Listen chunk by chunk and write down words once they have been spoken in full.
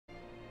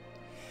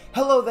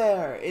Hello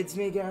there, it's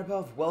me,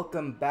 Garapelf.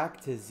 Welcome back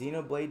to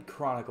Xenoblade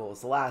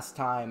Chronicles. Last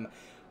time,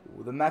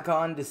 the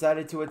Mechon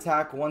decided to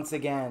attack once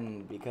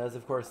again, because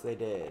of course they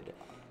did.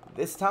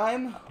 This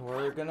time,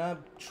 we're gonna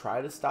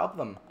try to stop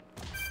them.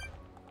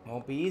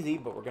 Won't be easy,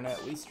 but we're gonna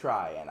at least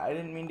try, and I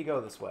didn't mean to go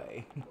this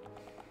way.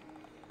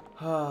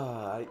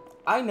 I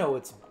know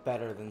it's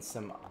better than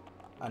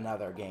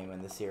another game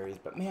in the series,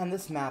 but man,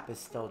 this map is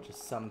still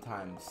just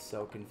sometimes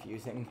so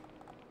confusing.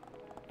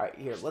 Alright,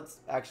 here, let's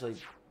actually...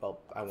 Well,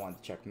 I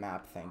want to check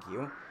map, thank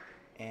you.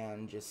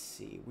 And just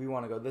see. We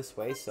want to go this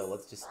way, so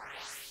let's just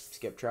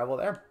skip travel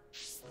there.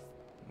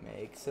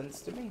 Makes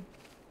sense to me.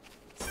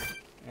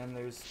 And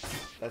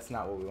that's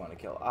not what we want to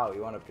kill. Oh, we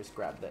want to just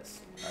grab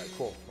this. Alright,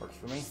 cool. Works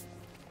for me.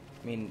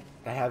 I mean,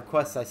 I have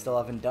quests I still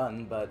haven't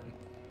done, but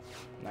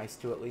nice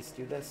to at least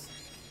do this.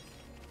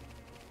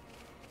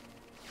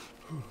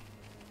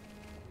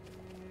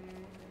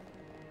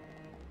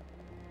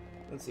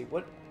 Let's see,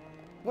 what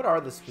are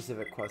the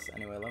specific quests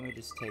anyway? Let me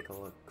just take a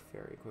look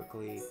very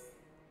quickly.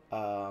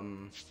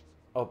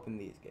 Open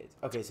these gates.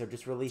 Okay, so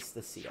just release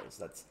the seals.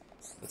 That's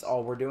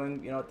all we're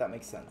doing. You know what? That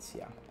makes sense.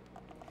 Yeah.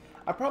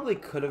 I probably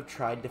could have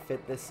tried to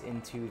fit this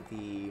into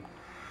the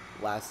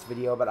last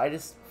video, but I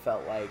just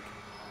felt like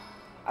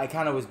I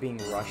kind of was being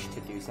rushed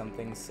to do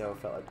something, so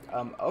I felt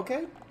like,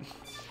 okay.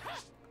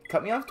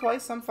 Cut me off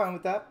twice. I'm fine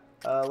with that.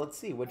 Let's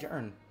see. What'd you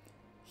earn?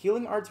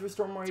 Healing arts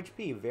restore more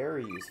HP.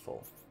 Very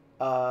useful.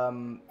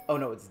 Oh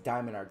no, it's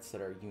diamond arts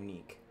that are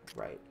unique,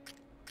 right?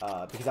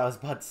 Because I was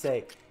about to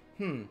say,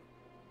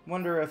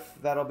 wonder if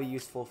that'll be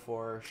useful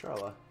for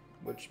Charla,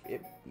 which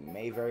it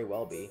may very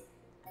well be.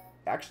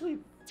 Actually,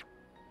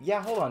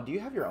 yeah, hold on, do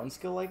you have your own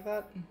skill like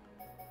that?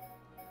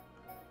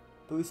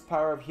 Boost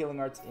power of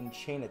healing arts in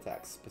chain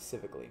attacks,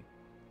 specifically.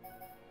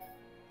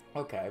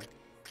 Okay,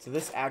 so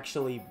this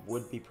actually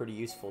would be pretty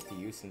useful to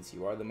you since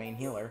you are the main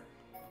healer.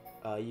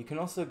 You can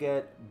also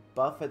get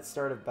buff at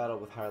start of battle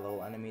with higher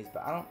level enemies,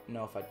 but I don't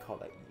know if I'd call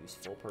that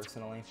useful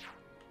personally.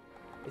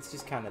 It's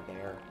just kind of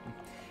there.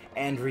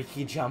 And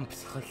Riki jumped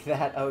like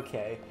that.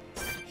 Okay,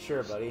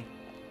 sure, buddy.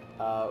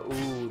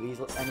 Ooh,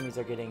 these enemies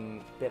are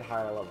getting a bit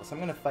higher level, so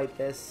I'm gonna fight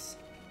this.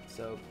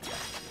 So yeah,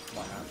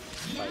 why not?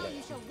 Fight it.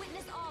 You shall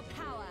witness our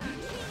power.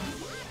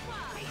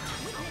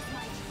 Witness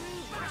my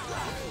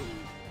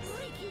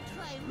true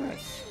power.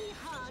 Nice.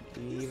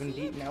 We even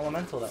beat an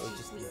elemental that was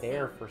just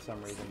there for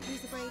some reason.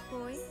 He's a brave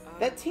boy.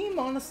 That team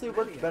honestly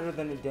worked better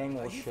than it dang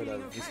well should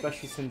have,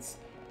 especially since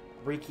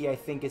Riki, I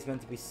think, is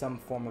meant to be some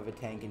form of a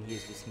tank, and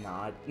he's just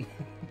not. He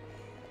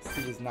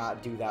does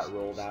not do that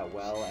role that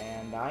well,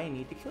 and I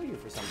need to kill you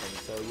for something.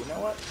 So you know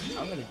what?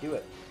 I'm gonna do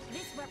it.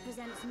 This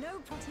represents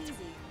no easy.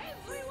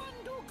 Everyone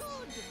do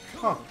good.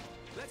 Huh?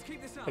 Let's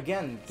keep this up.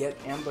 Again, get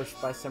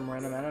ambushed by some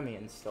random enemy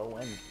and still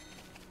win.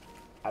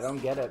 I don't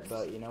get it,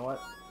 but you know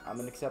what? I'm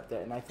gonna accept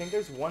it. And I think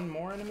there's one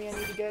more enemy I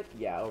need to get.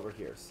 Yeah, over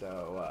here.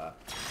 So,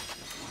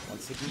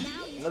 once again,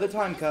 another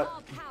time cut.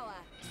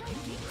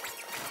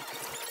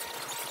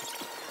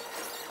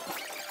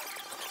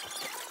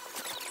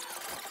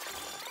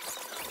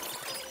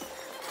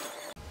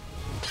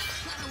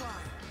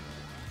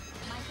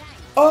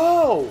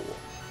 Oh!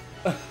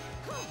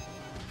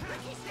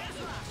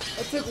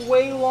 It took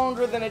way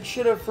longer than it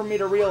should have for me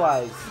to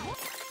realize.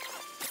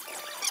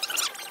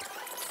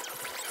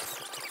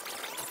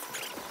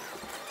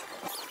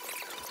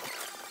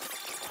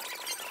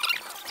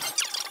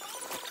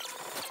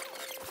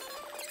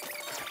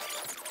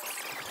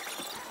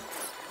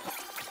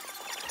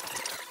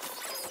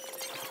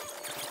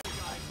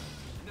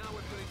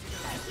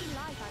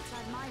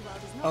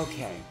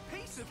 Okay,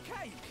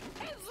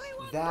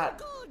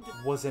 that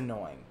was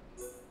annoying,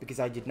 because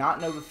I did not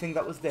know the thing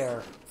that was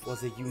there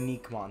was a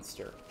unique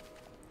monster.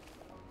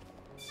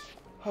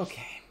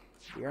 Okay,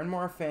 we earn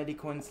more affinity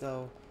coins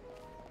though.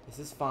 This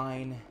is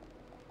fine.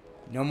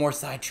 No more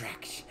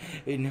sidetracks.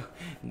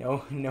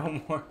 No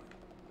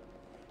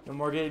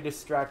more getting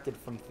distracted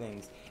from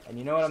things. And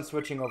you know what? I'm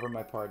switching over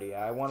my party.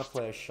 I want to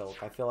play as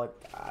Shulk. I feel like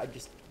I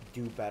just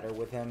do better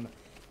with him.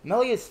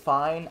 Melia is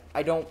fine.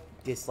 I don't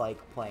dislike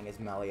playing as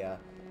Melia.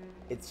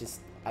 It's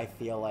just, I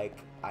feel like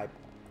I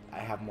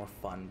have more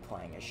fun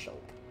playing as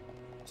Shulk.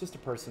 It's just a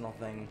personal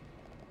thing.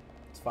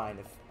 It's fine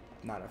if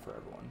not for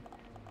everyone.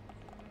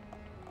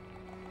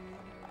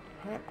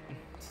 Alright,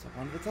 step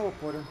onto the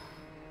teleporter.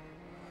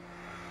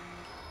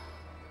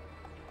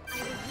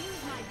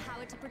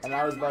 And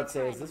I was about to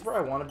say, is this where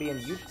I want to be?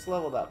 And you just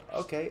leveled up.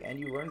 Okay, and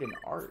you learned an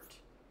art.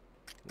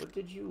 What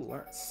did you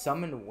learn?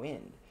 Summon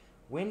wind.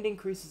 Wind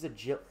increases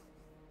agility.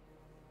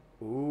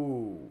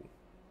 Ooh,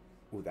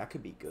 that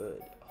could be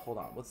good. Hold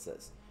on, what's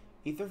this?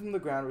 Ether from the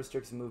ground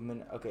restricts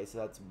movement. Okay, so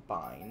that's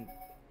bind.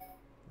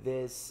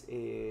 This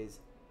is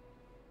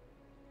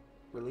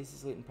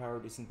releases latent power,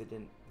 reducing the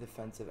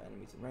defense of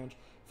enemies in range.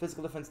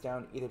 Physical defense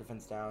down, ether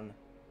defense down.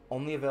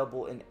 Only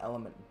available in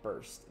element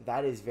burst.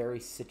 That is very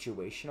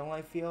situational,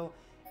 I feel.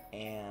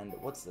 And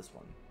what's this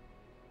one?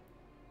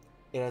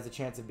 It has a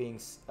chance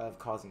of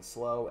causing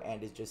slow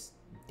and is just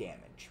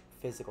damage,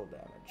 physical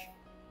damage.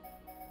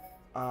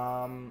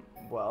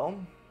 Well,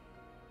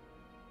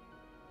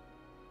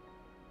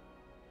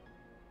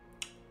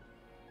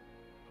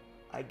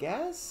 I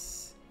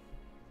guess?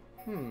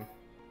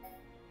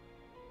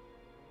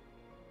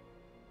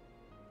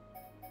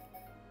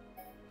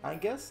 I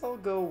guess I'll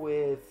go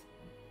with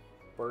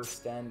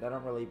Burst End. I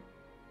don't really...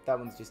 That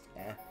one's just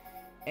eh.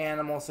 And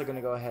I'm also going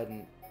to go ahead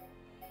and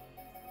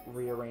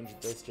rearrange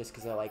this just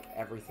because I like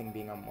everything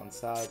being on one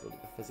side. We'll do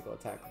the physical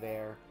attack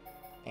there.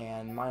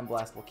 And Mind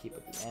Blast we'll keep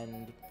at the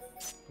end.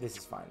 This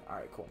is fine.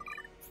 Alright, cool.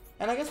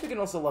 And I guess we can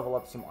also level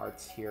up some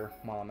arts here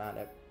while I'm at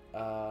it.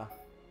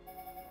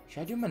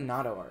 Should I do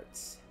Monado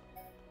arts?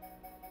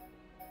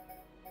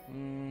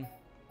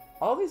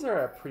 All these are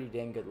a pretty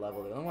dang good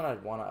level. The only one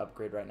I'd want to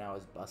upgrade right now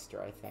is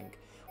Buster, I think.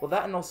 Well,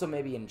 that and also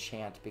maybe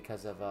Enchant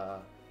because of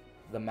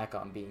the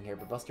Mechon being here.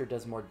 But Buster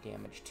does more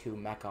damage to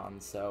Mechon,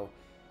 so...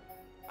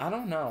 I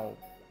don't know.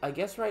 I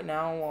guess right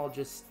now I'll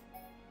just...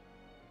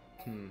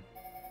 Well,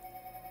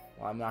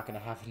 I'm not going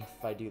to have enough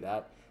if I do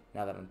that,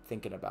 now that I'm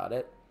thinking about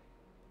it.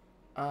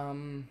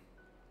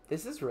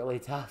 This is really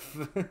tough.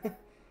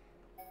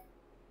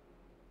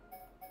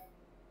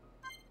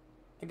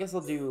 I guess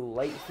I'll do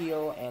Light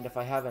Heal, and if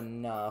I have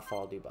enough,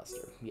 I'll do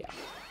Buster. Yeah.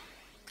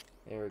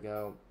 There we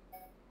go.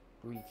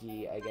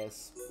 Riki, I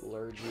guess,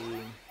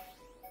 Lurgy,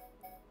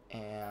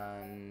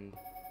 and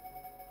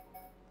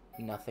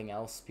nothing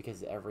else,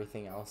 because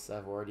everything else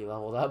I've already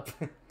leveled up.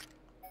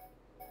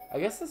 I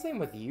guess the same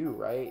with you,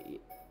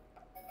 right?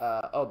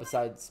 Oh,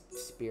 besides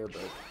Spear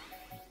Break.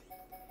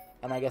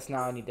 And I guess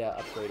now I need to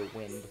upgrade a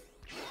Wind.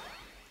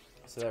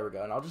 So there we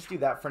go. And I'll just do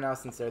that for now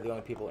since they're the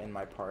only people in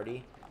my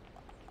party.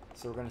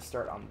 So we're going to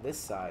start on this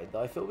side.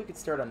 Though I feel we could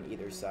start on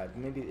either side.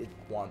 Maybe it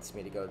wants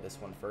me to go this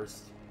one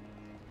first.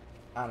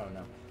 I don't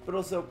know. But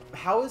also,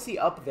 how is he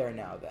up there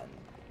now then?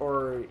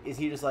 Or is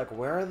he just like,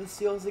 where are the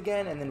seals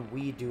again? And then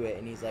we do it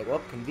and he's like,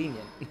 well,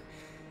 convenient.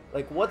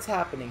 Like, what's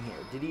happening here?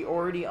 Did he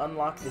already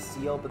unlock the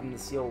seal, but then the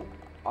seal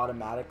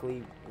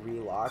automatically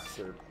relocks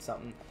or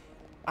something?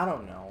 I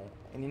don't know.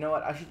 And you know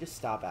what? I should just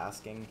stop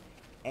asking.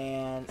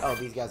 And, oh,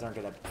 these guys aren't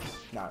going to,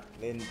 no,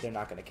 they're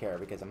not going to care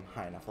because I'm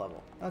high enough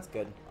level. That's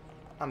good.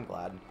 I'm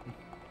glad.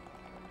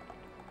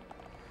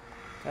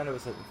 Kind of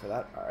was hoping for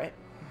that. Alright.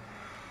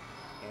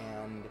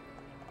 And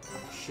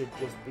should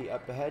just be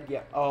up ahead.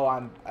 Yeah. Oh,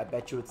 I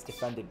bet you it's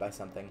defended by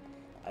something.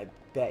 I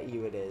bet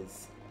you it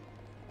is.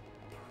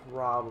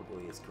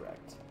 Probably is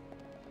correct.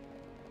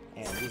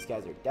 And these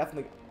guys are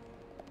definitely...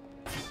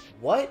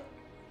 What?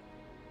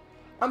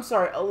 I'm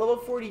sorry, a level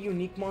 40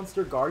 unique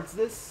monster guards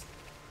this?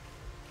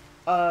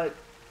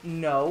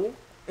 No.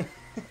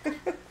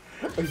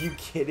 Are you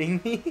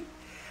kidding me?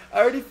 I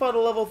already fought a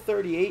level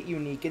 38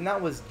 unique, and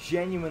that was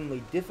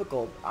genuinely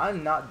difficult.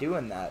 I'm not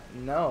doing that.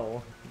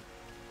 No.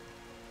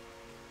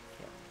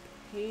 Can't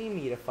pay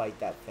me to fight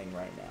that thing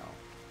right now.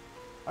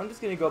 I'm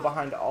just gonna go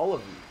behind all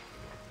of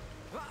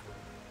you.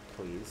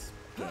 Please,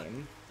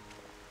 game.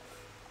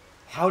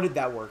 How did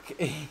that work?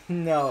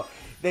 No,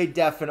 they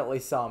definitely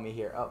saw me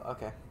here. Oh,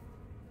 okay.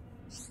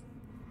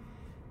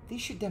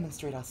 These should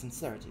demonstrate our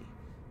sincerity.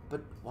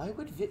 But why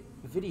would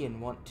Vidian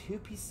want 2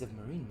 pieces of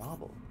marine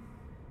marble?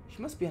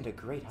 She must be under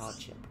great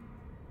hardship.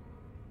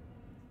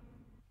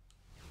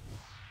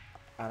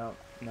 I don't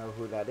know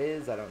who that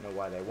is. I don't know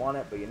why they want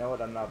it, but you know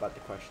what? I'm not about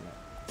to question it.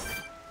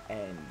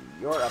 And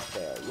you're up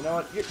there. You know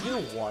what?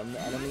 You're one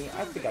enemy.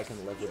 I think I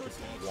can live with just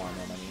one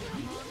enemy.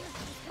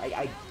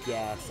 I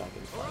guess I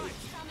can fight.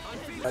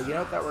 But you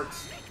know what? That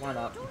works. Why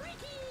not?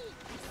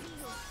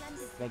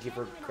 Thank you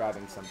for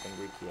grabbing something,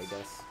 Riki, I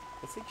guess.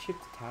 Let's take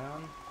Shift to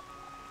Town.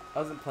 I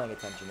wasn't paying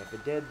attention. If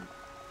it did...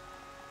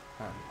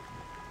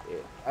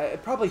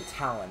 probably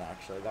Talon,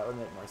 actually. That would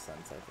make more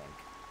sense, I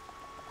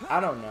think. I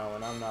don't know,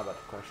 and I'm not about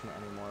to question it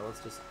anymore.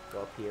 Let's just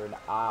go up here and...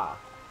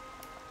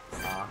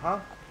 Uh-huh.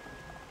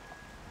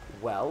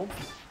 Well,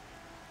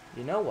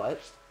 you know what?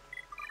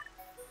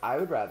 I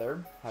would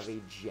rather have a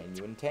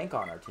genuine tank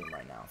on our team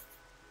right now.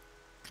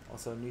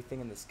 Also, a new thing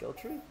in the skill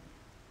tree.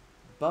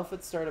 Buff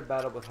at start of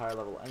battle with higher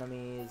level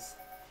enemies.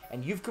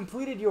 And you've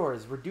completed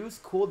yours. Reduce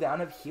cooldown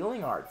of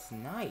healing arts.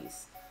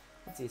 Nice.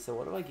 Let's see, so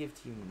what do I give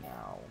to you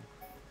now?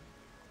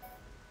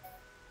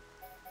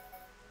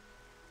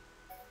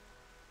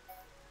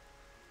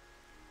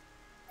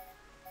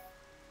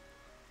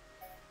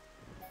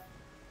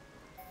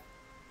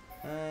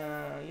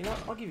 You know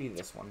what? I'll give you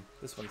this one.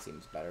 This one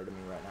seems better to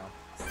me right now.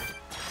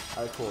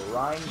 Alright, cool.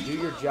 Ryan, do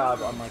your job,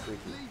 unlike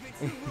Riki.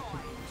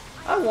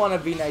 I want to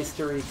be nice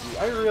to Riki.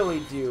 I really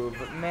do,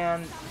 but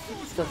man, he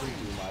just doesn't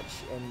do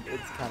much, and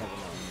it's kind of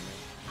annoying me.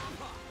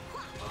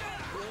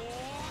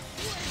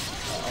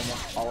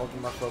 Almost all of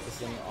them are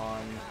focusing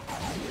on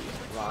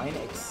Ryan,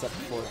 except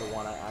for the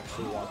one I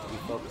actually want to be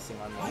focusing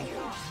on me.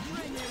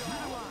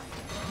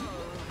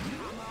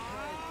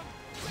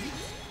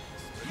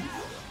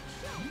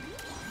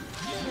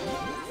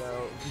 So,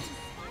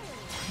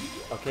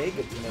 okay,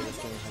 good to know this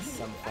game has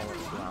some form of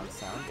surround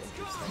sound.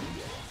 Interesting.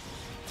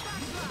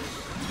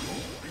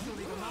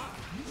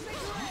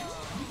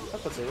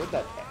 Let's see, where'd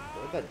that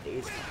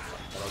daze come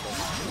from? But I guess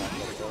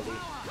that ability.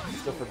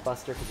 Let's go for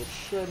Buster because it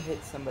should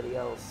hit somebody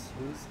else.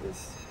 Who's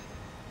this?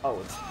 Oh,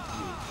 it's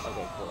you.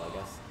 Okay, cool, I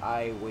guess.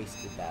 I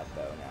wasted that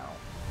though now.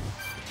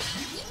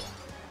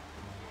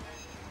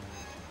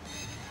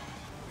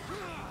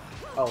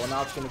 Oh, well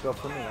now it's gonna go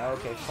for me.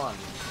 Okay, fun.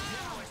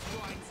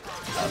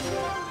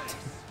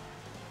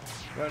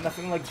 You know,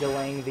 nothing like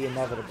delaying the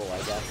inevitable,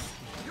 I guess.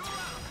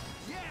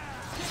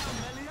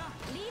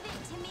 Leave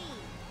it to me.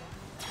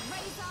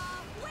 Razor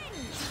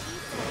wins.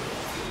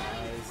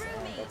 Nice,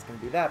 and that's gonna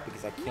do that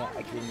because I can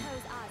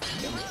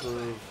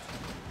improve.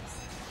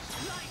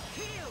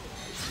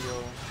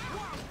 Heal.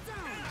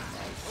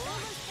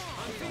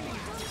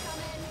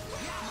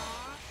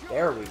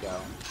 There we go.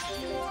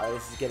 Alright,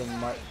 this is getting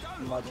much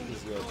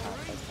easier as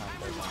time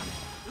goes on.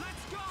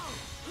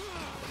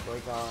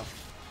 Break off.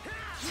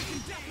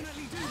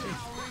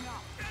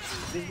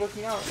 This is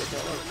working out. It's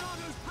alright.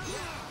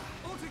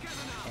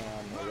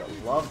 And I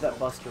love that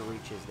Buster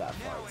reaches that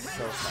far. It's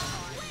so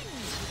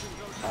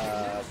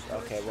fun.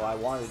 Okay, well I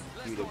wanted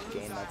you to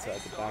gain that so I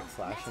could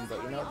backslash him,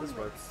 but you know what? This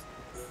works.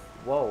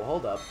 Whoa,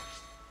 hold up.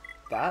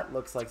 That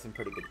looks like some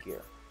pretty good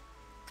gear.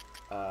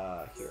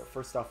 Here,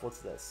 first off, what's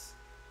this?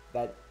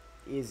 That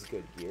is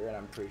good gear, and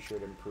I'm pretty sure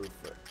it improved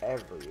for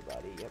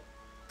everybody. Yep.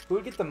 Who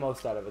would get the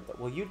most out of it, though?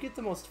 Well, you'd get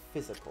the most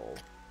physical.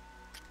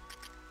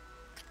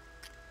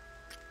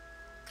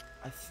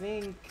 I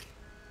think...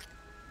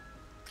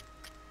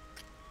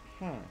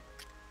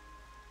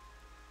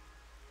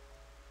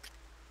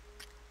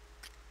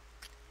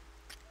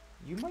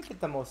 You might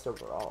get the most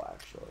overall,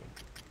 actually.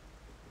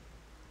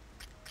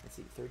 Let's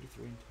see,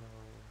 33 and 12,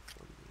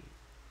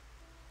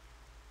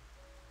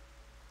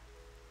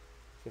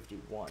 48.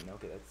 51.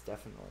 Okay, that's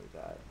definitely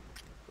that.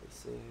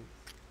 46.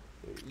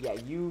 30. Yeah,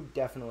 you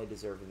definitely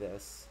deserve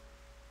this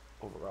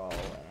overall,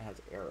 and it has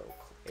aerial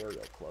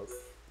cloak.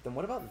 Then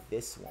what about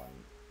this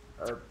one?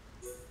 Or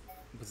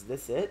was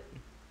this it?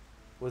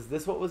 Was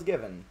this what was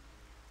given?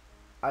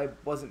 I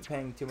wasn't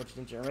paying too much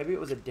attention, or maybe it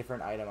was a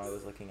different item I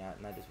was looking at,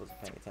 and I just wasn't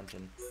paying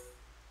attention.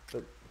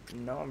 But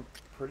no, I'm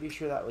pretty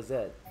sure that was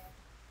it.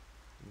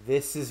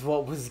 This is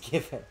what was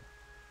given.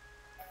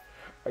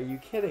 Are you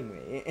kidding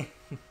me?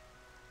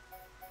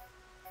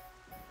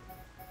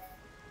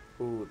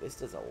 Ooh, this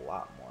does a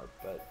lot more,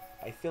 but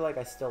I feel like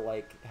I still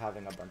like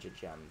having a bunch of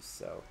gems,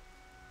 so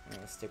I'm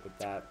gonna stick with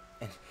that.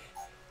 And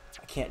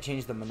I can't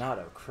change the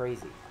Monado.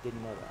 Crazy.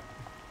 Didn't know that.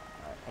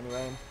 Alright,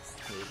 anyway,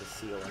 here's a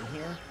seal in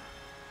here.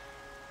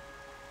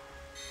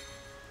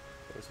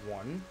 There's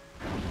one.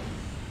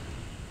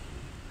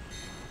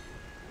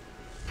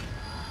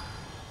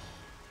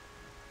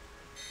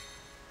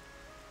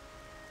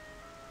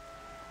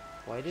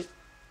 Why did...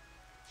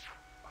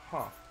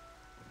 Huh.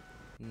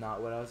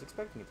 Not what I was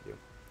expecting it to do.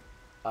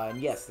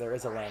 And yes, there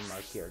is a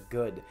landmark here.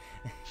 Good.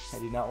 I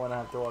do not want to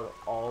have to walk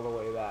all the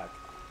way back.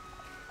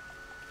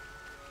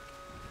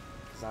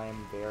 Because I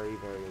am very,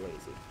 very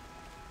lazy.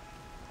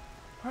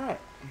 Alright.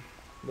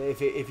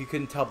 If you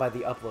couldn't tell by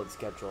the upload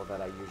schedule that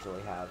I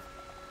usually have,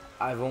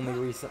 I've only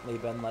recently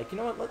been like, you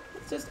know what,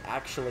 let's just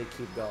actually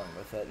keep going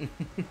with it.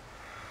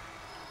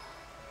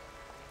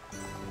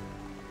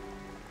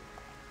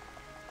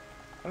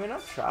 I mean,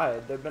 I've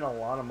tried. There have been a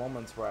lot of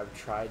moments where I've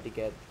tried to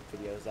get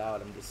videos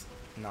out. I'm just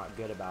not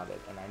good about it,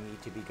 and I need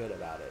to be good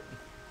about it.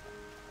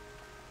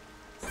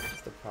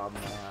 That's the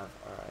problem I have.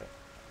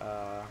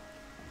 Alright.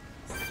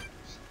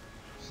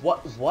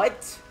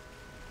 What?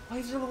 Why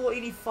is there level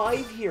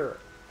 85 here?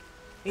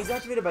 He's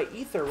activated by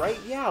Ether, right?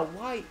 Yeah,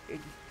 why?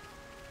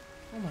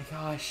 Oh my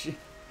gosh.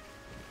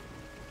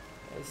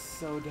 That is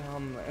so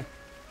dumb.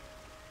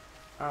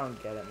 I don't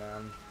get it,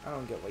 man. I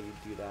don't get why you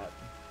do that.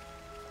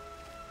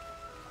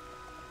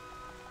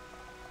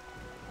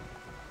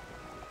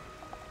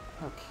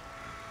 Okay.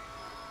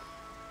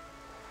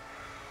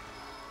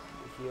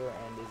 Here,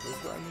 and is this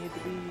where I need to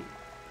be?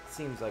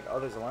 Seems like, oh,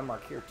 there's a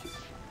landmark here too.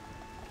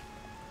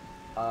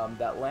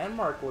 That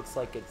landmark looks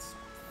like it's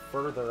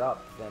further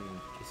up than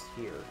just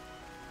here,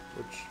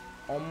 which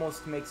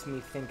almost makes me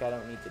think I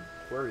don't need to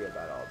worry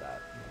about all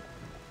that.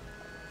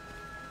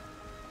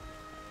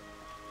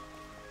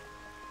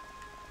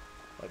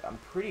 Like, I'm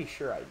pretty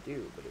sure I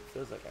do, but it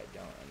feels like I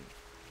don't, and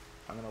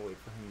I'm gonna wait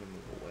for him to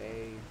move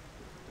away,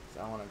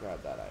 because I want to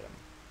grab that item.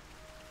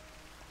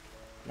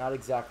 Not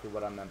exactly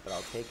what I meant, but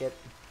I'll take it.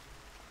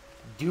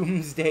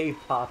 Doomsday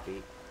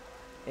Poppy.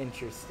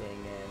 Interesting.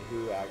 And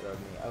who aggroed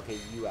me? Okay,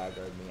 you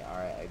aggroed me.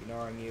 Alright,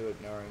 ignoring you.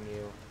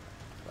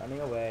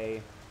 Running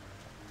away.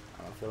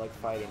 I don't feel like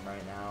fighting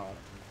right now.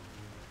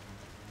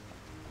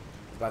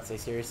 I was about to say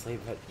seriously,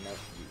 but no,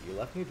 you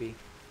left me be.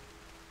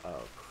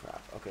 Oh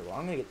crap. Okay, well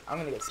I'm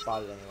gonna get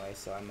spotted anyway,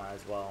 so I might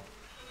as well.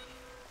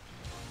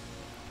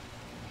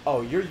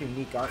 Oh, you're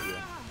unique, aren't you?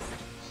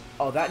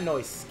 Oh, that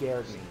noise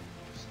scared me.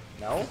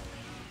 No?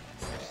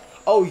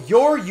 Oh,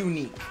 you're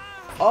unique.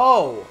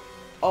 Oh.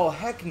 Oh,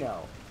 heck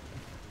no.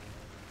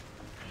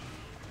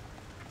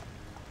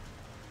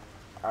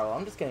 Alright, well,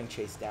 I'm just getting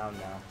chased down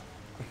now.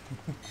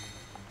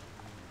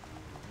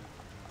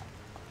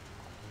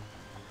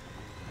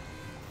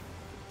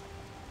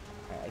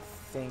 I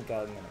think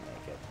I'm gonna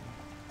make it.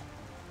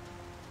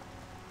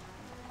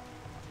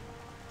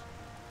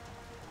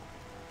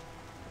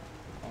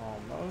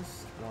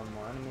 Almost. One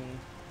more enemy.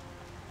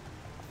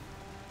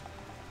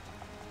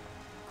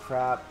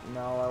 Crap.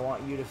 No, I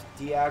want you to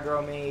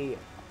de-aggro me.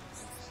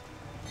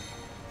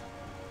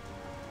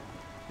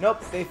 Nope,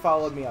 they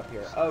followed me up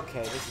here.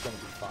 Okay, this is gonna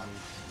be fun.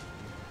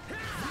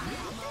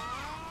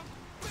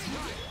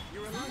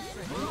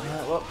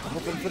 Well,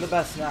 hoping for the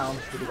best now.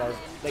 Because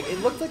like, it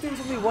looked like there was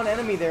only one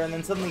enemy there, and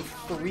then suddenly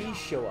 3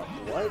 show up.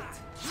 What?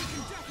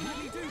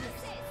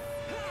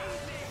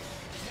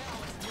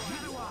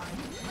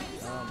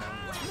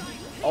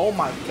 Oh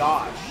my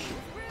gosh.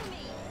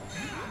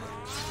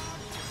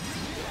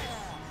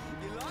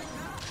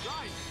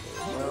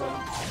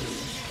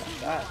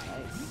 That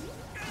nice.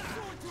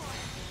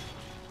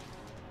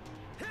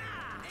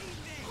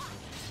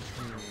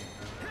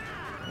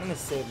 I'm gonna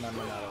save my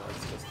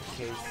Monautos just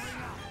in case.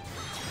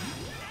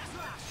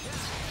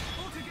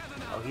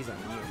 Oh, he's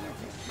immune,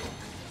 okay.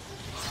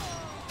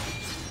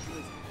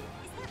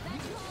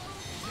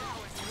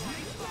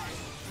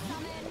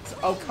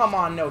 Oh, come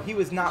on, no, he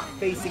was not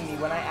facing me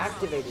when I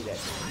activated it.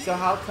 So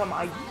how come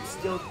I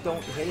still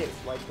don't hit it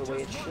like the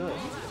way it should?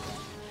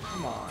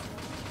 Come on.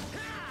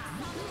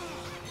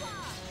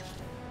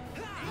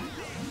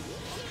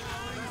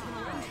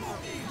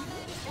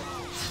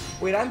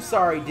 Wait, I'm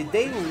sorry, did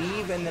they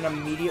leave and then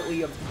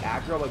immediately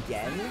aggro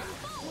again?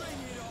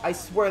 I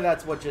swear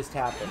that's what just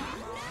happened.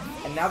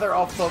 And now they're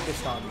all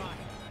focused on me.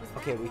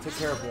 Okay, we took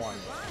care of one.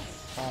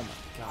 Oh my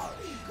gosh.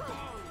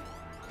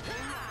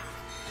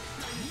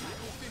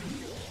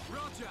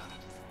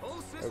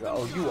 There we go.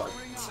 Oh, you are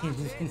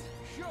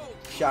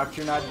shocked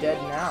you're not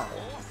dead now.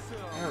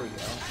 There we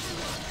go.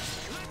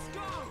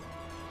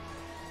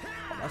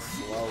 Oh, that's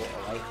slow.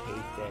 Oh, I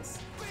hate this.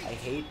 I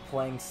hate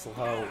playing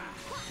slow.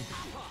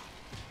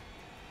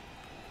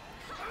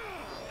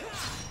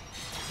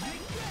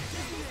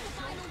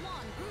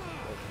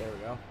 There we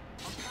go.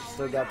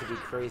 Still got to be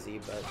crazy,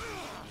 but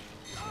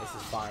this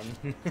is fine.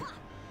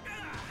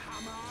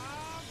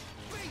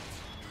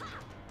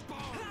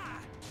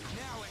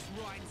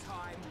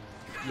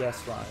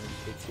 Yes, Ryan,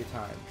 it's your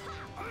time.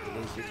 It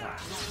is your time.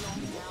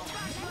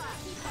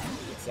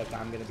 Except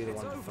I'm gonna be the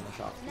one to finish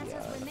off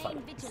the fight.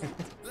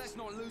 Let's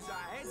not lose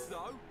our heads,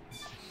 though.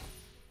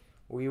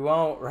 We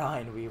won't,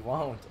 Ryan, we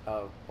won't.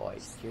 Oh boy,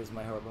 here's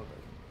my horrible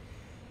version.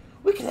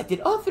 We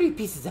collected all 3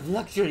 pieces of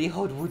luxury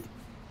hardwood.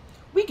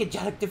 We can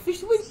jack the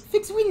fix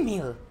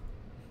windmill.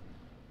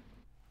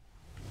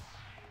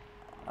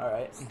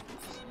 Alright.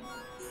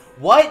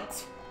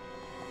 What?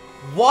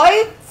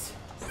 What?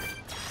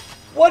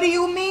 What do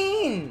you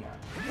mean?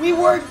 We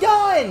were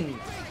done!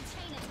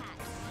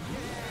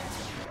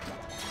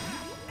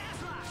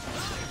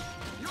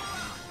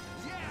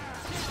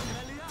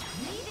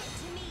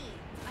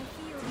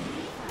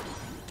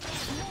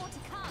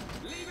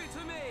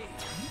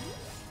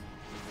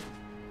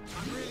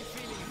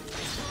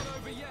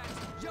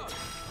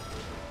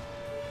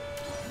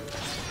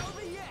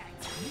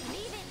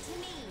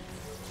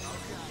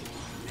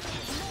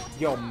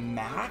 Yo,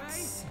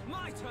 Max?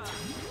 My turn.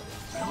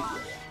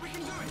 We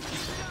can do it.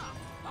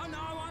 I know.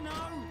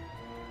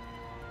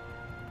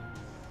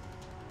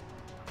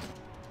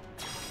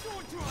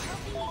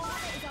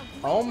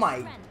 Oh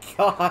my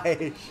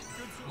gosh.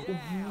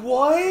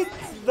 What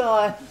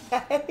the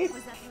heck? Was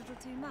that a little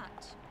too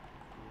much?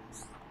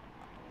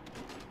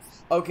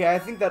 Okay, I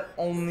think that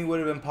only would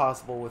have been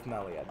possible with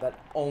Melia. That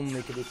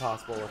only could be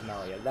possible with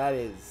Melia. That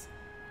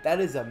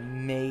is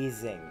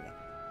amazing.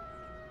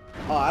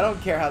 Oh, I don't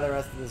care how the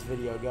rest of this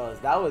video goes.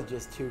 That was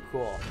just too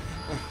cool.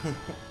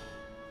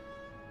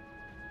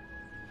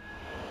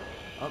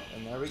 Oh,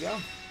 and there we go.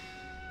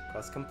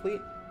 Quest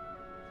complete.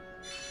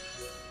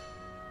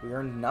 We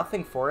earned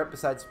nothing for it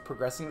besides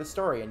progressing the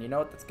story, and you know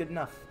what? That's good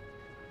enough.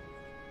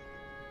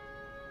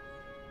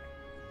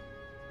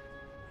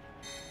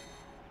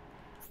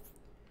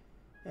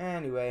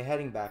 Anyway,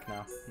 heading back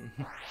now.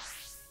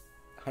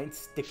 I ain't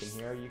sticking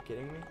here, are you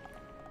kidding me?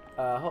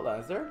 Hold on,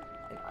 is there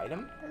an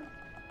item here?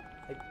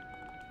 I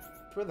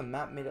swear the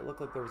map made it look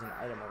like there was an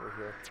item over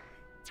here.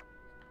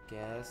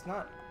 Guess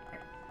not.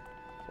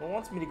 Well, it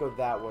wants me to go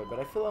that way, but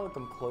I feel like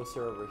I'm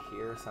closer over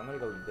here, so I'm gonna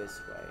go this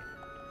way.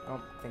 I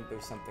don't think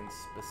there's something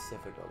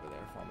specific over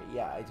there for me.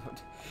 Yeah, I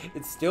don't.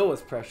 It still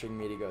was pressuring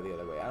me to go the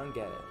other way. I don't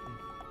get it.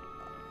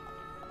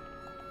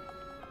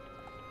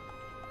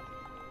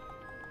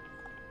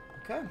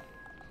 Okay,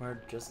 we're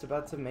just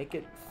about to make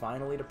it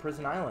finally to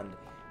Prison Island,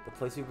 the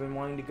place we've been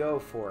wanting to go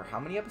for how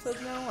many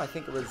episodes now? I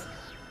think it was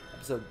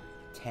episode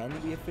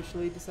 10 we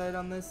officially decided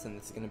on this, and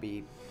it's gonna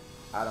be,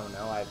 I don't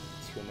know, I have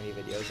too many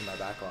videos in my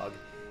backlog.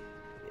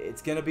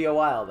 It's gonna be a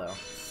while though,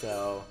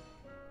 so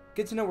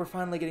good to know we're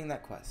finally getting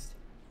that quest.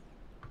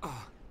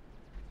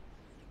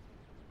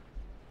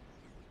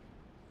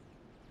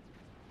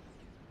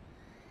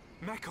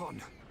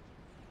 Mekon!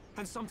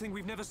 And something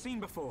we've never seen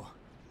before.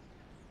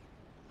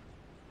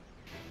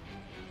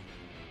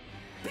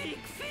 Big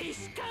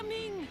fish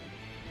coming!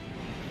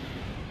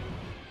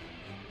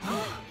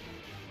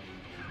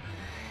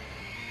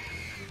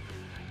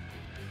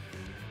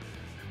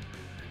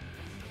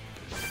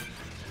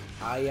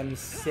 I am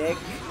sick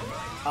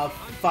of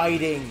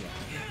fighting.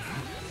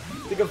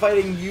 Sick of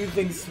fighting you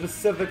things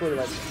specifically,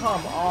 like,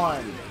 come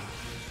on.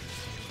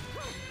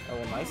 Oh,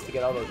 well, nice to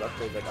get all those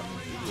upgrades, like,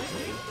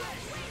 immediately.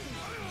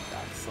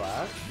 That's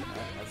slash.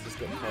 Alright, let's just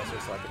get closer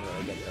so I can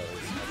really get those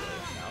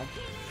abilities now.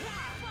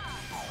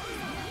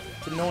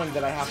 It's annoying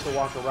that I have to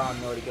walk around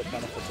in order to get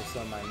benefits of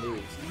some of my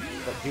moves,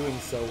 but doing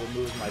so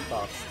removes my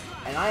buffs.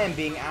 And I am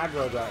being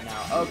aggroed right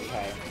now.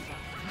 Okay.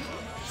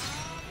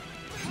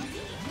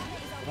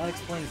 Well, that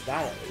explains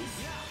that at least.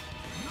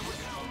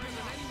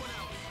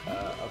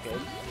 Okay.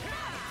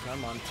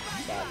 Come on.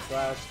 Stab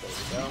slash. There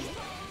we go.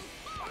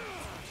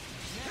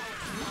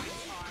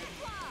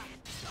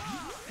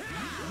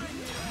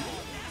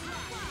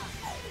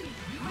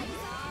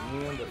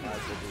 Immune, but might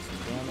as well do some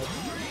damage.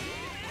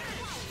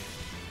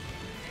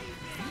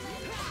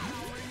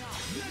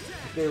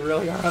 They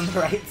really are on the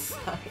right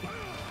side.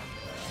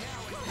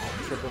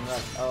 Tripping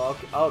right. Oh,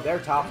 okay. Oh, they're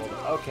toppled.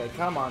 Okay,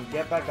 come on.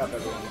 Get back up,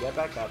 everyone. Get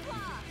back up.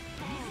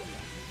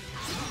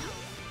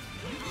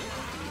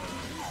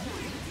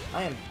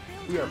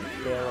 We are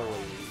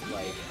barely,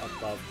 like,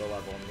 above the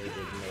level needed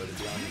in order to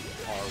be on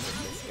par with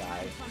this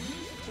guy.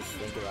 Just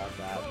think about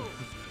that.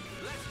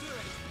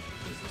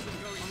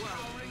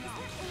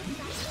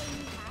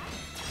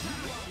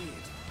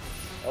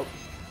 Oh.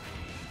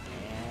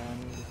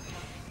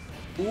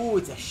 And... Ooh,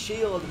 it's a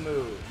shield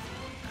move!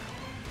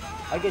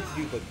 I get to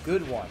do the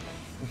good one.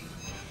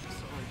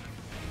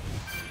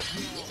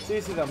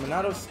 Seriously though,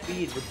 Monato's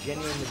speed would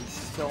genuinely be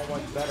so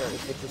much better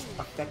if it just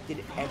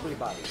affected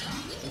everybody,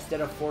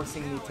 instead of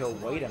forcing me to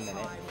wait a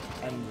minute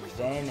and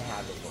then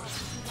have it work.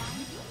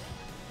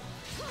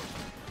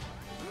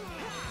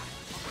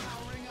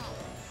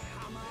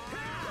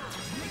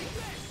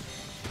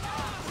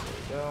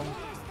 There we go.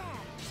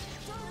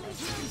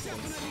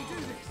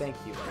 Thank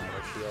you,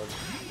 Monato Shield.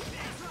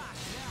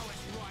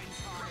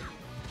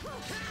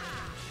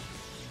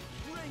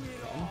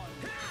 Okay.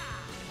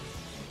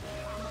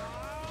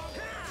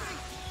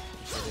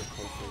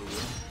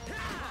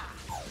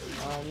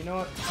 You know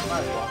what?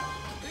 Might as well.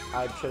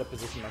 I should have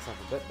positioned myself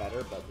a bit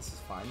better, but this is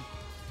fine.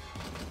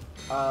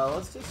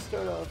 Let's just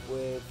start off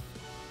with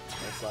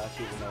no slash,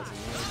 even though it's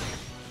immune.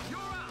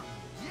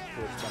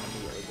 Which then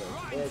immediately go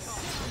this.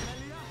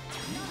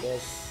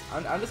 This.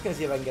 I'm just gonna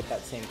see if I can get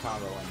that same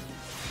combo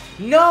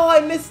in. No, I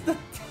missed the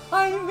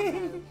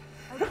timing!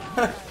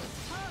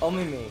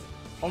 Only me.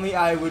 Only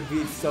I would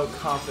be so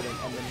confident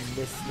and then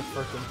miss the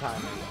freaking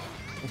timing.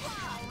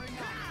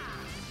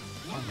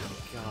 Oh my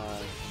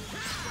god.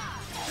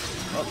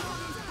 Oh,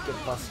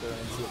 get Buster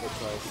and see if it's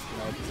close.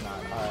 No, it's not.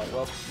 Alright,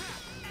 well,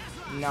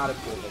 not a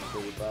cool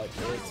victory, but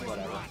it's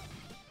whatever.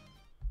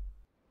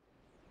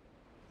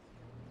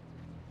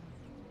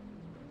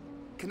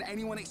 Can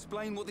anyone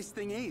explain what this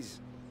thing is?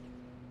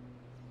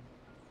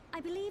 I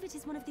believe it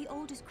is one of the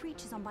oldest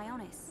creatures on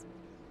Bionis.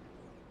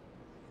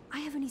 I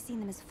have only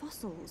seen them as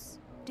fossils,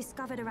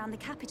 discovered around the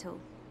capital.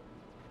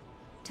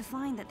 To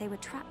find that they were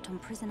trapped on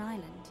Prison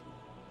Island.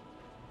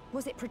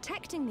 Was it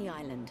protecting the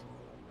island?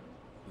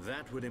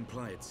 That would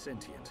imply it's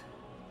sentient.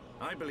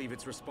 I believe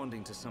it's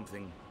responding to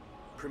something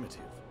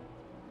primitive.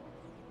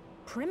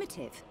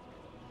 Primitive?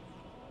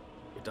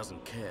 It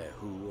doesn't care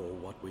who or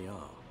what we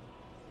are.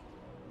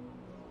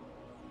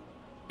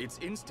 Its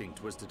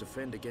instinct was to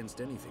defend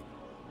against anything,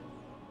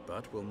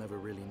 but we'll never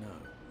really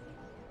know.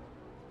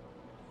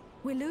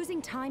 We're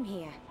losing time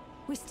here.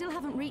 We still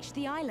haven't reached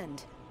the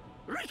island.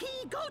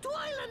 Ricky, go to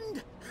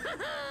island!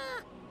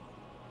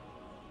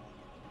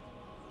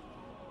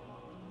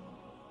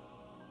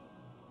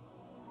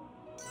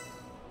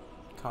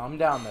 Calm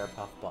down there,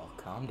 Puffball.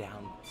 Calm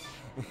down.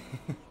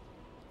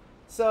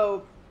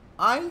 So,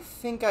 I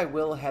think I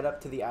will head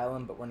up to the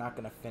island, but we're not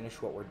going to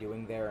finish what we're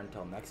doing there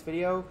until next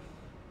video.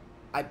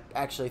 I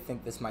actually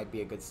think this might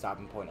be a good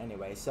stopping point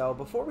anyway. So,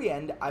 before we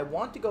end, I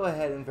want to go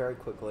ahead and very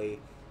quickly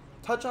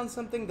touch on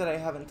something that I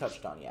haven't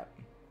touched on yet.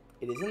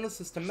 It is in the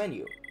system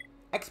menu.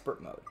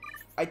 Expert mode.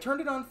 I turned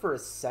it on for a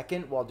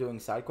second while doing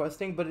side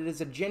questing, but it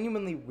is a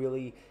genuinely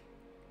really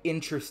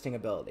interesting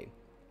ability.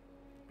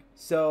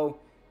 So,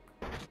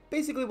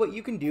 basically what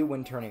you can do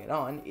when turning it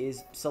on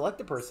is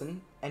select a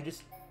person and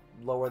just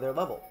lower their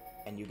level,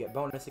 and you get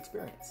bonus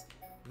experience.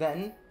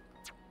 Then,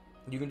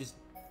 you can just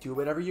do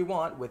whatever you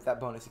want with that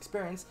bonus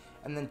experience,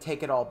 and then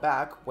take it all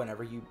back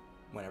whenever you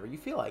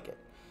feel like it.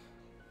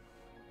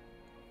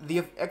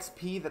 The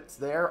XP that's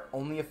there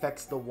only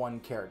affects the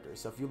one character.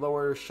 So if you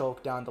lower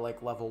Shulk down to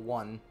like level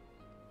 1,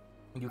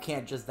 you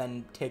can't just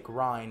then take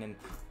Rhine and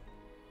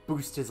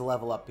boost his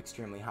level up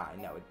extremely high.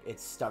 No,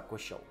 it's stuck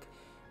with Shulk,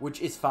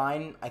 which is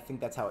fine. I think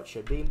that's how it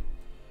should be.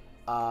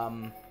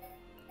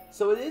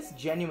 So it is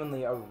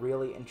genuinely a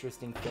really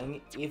interesting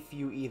thing if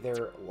you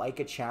either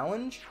like a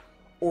challenge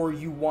or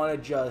you want to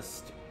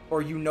just,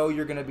 or you know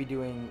you're going to be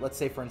doing, let's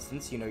say for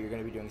instance, you know you're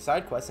going to be doing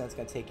side quests and it's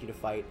going to take you to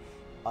fight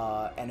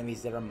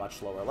enemies that are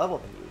much lower level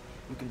than you.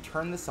 You can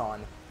turn this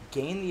on,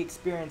 gain the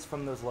experience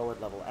from those lower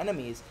level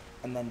enemies,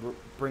 and then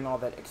bring all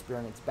that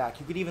experience back.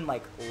 You could even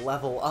like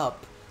level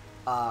up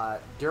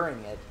during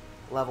it,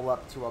 level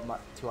up to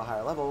a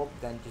higher level,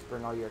 then just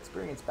bring all your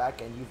experience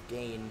back, and you've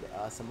gained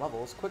some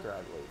levels quicker,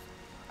 I believe.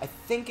 I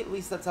think at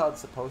least that's how it's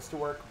supposed to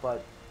work,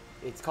 but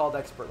it's called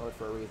expert mode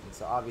for a reason,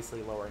 so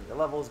obviously lowering your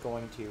level is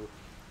going to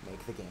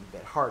make the game a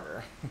bit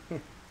harder.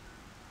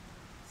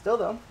 Still,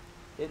 though,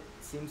 it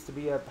seems to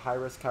be a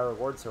high-risk,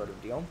 high-reward sort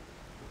of deal.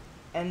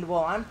 And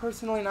while I'm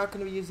personally not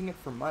going to be using it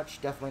for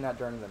much, definitely not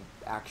during the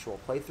actual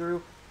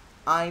playthrough,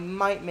 I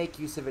might make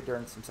use of it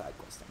during some side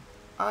questing.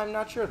 I'm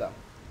not sure, though.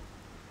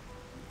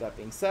 That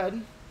being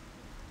said,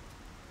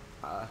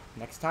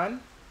 next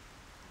time,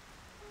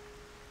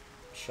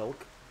 Shulk,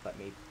 let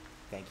me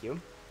thank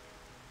you.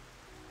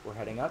 We're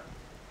heading up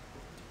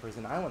to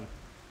Prison Island.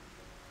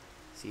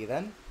 See you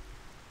then.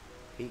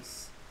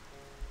 Peace.